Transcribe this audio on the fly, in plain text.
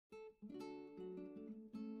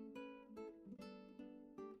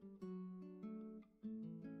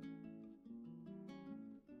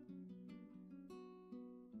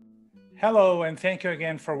Hello, and thank you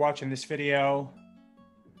again for watching this video.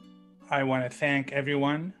 I want to thank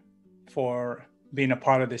everyone for being a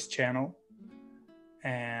part of this channel.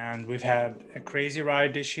 And we've had a crazy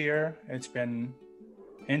ride this year. It's been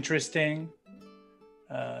interesting.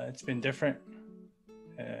 It's been different.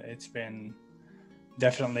 It's been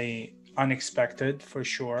definitely unexpected for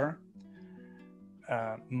sure.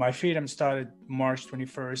 My freedom started March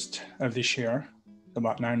 21st of this year,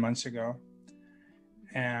 about 9 months ago.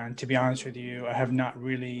 And to be honest with you, I have not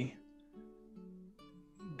really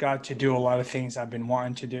got to do a lot of things I've been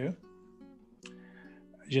wanting to do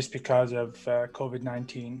just because of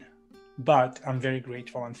COVID-19. But I'm very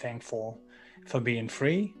grateful and thankful for being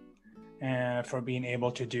free and for being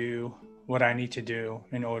able to do what I need to do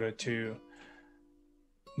in order to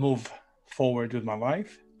move forward with my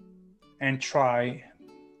life and try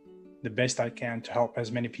the best I can to help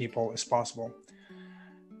as many people as possible.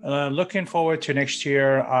 Looking forward to next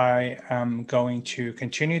year, I am going to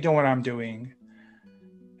continue doing what I'm doing,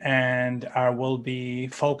 and I will be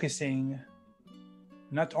focusing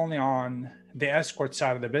not only on the escort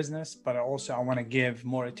side of the business, but also I want to give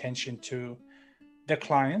more attention to the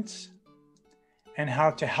clients and how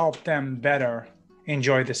to help them better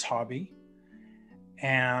enjoy this hobby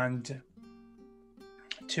and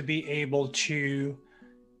to be able to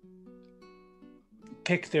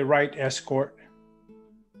pick the right escort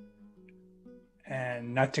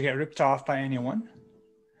and not to get ripped off by anyone,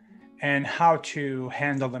 and how to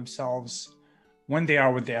handle themselves when they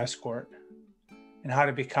are with the escort, and how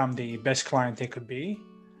to become the best client they could be,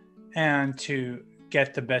 and to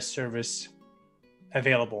get the best service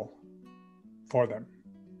available for them.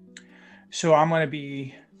 So I'm going to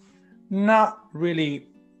be not really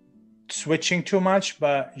switching too much,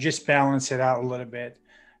 but just balance it out a little bit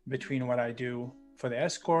between what I do for the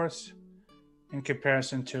escorts in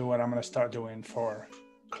comparison to what I'm going to start doing for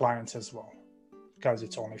clients as well, because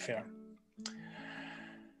it's only fair.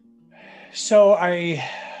 So I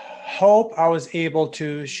hope I was able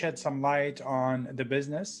to shed some light on the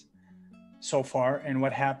business so far and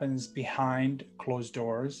what happens behind closed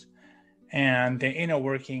doors and the inner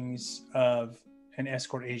workings of an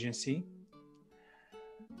escort agency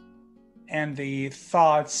and the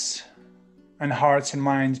thoughts and hearts and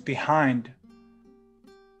minds behind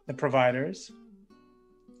the providers,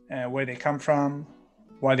 where they come from,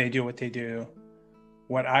 why they do what they do,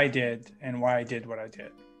 what I did and why I did what I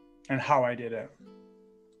did and how I did it.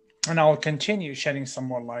 And I will continue shedding some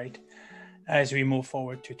more light as we move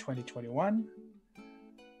forward to 2021.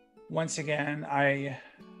 Once again, I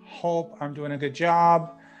hope I'm doing a good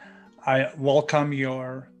job. I welcome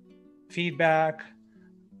your feedback.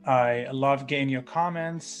 I love getting your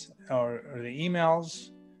comments or the emails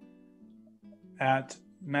at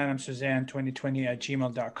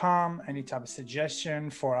madamsuzanne2020@gmail.com. Any type of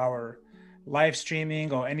suggestion for our live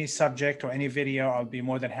streaming or any subject or any video, I'll be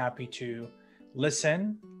more than happy to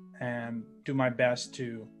listen and do my best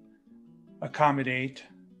to accommodate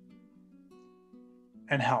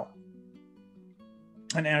and help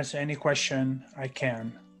and answer any question I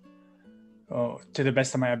can to the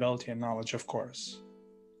best of my ability and knowledge, of course.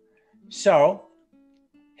 So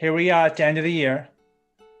here we are at the end of the year.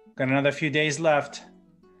 Got another few days left.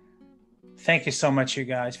 Thank you so much, you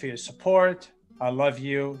guys, for your support. I love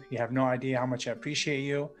you. You have no idea how much I appreciate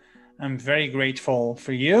you. I'm very grateful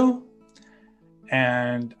for you.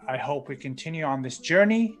 And I hope we continue on this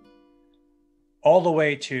journey all the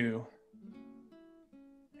way to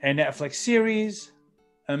a Netflix series,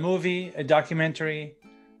 a movie, a documentary,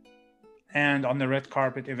 and on the red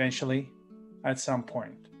carpet eventually at some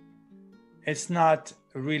point. It's not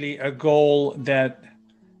really a goal that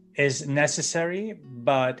is necessary,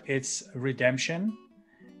 but it's redemption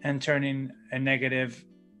and turning a negative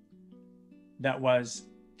that was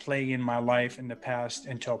plaguing my life in the past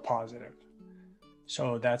into a positive.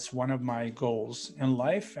 So that's one of my goals in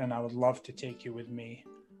life, and I would love to take you with me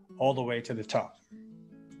all the way to the top.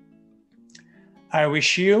 I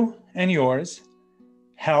wish you and yours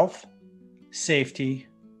health, safety,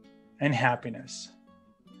 and happiness.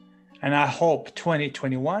 And I hope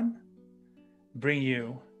 2021 bring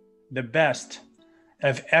you the best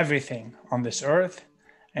of everything on this earth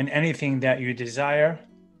and anything that you desire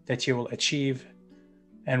that you will achieve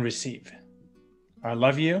and receive. I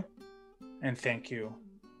love you and thank you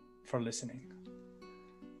for listening.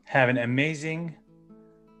 Have an amazing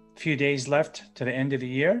few days left to the end of the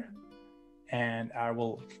year, and I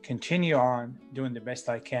will continue on doing the best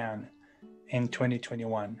I can in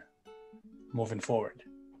 2021 moving forward.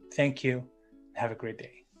 Thank you. Have a great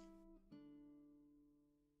day.